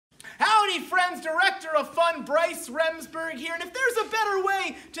Director of Fun, Bryce Remsburg here, and if there's a better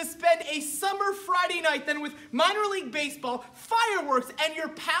way to spend a summer Friday night than with minor league baseball, fireworks, and your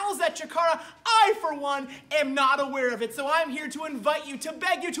pals at CHIKARA, I, for one, am not aware of it. So I'm here to invite you, to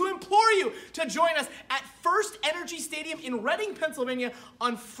beg you, to implore you to join us at First Energy Stadium in Reading, Pennsylvania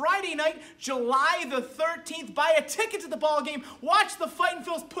on Friday night, July the 13th. Buy a ticket to the ball game, watch the Fightin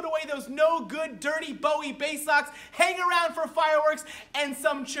Phils put away those no-good, dirty Bowie base socks, hang around for fireworks and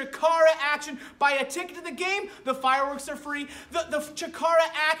some CHIKARA action. Buy a ticket to the game, the fireworks are free, the CHIKARA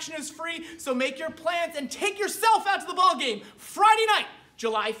action is free, so make your plans and take yourself out to the ball game Friday night,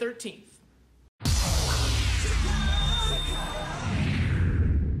 July 13th.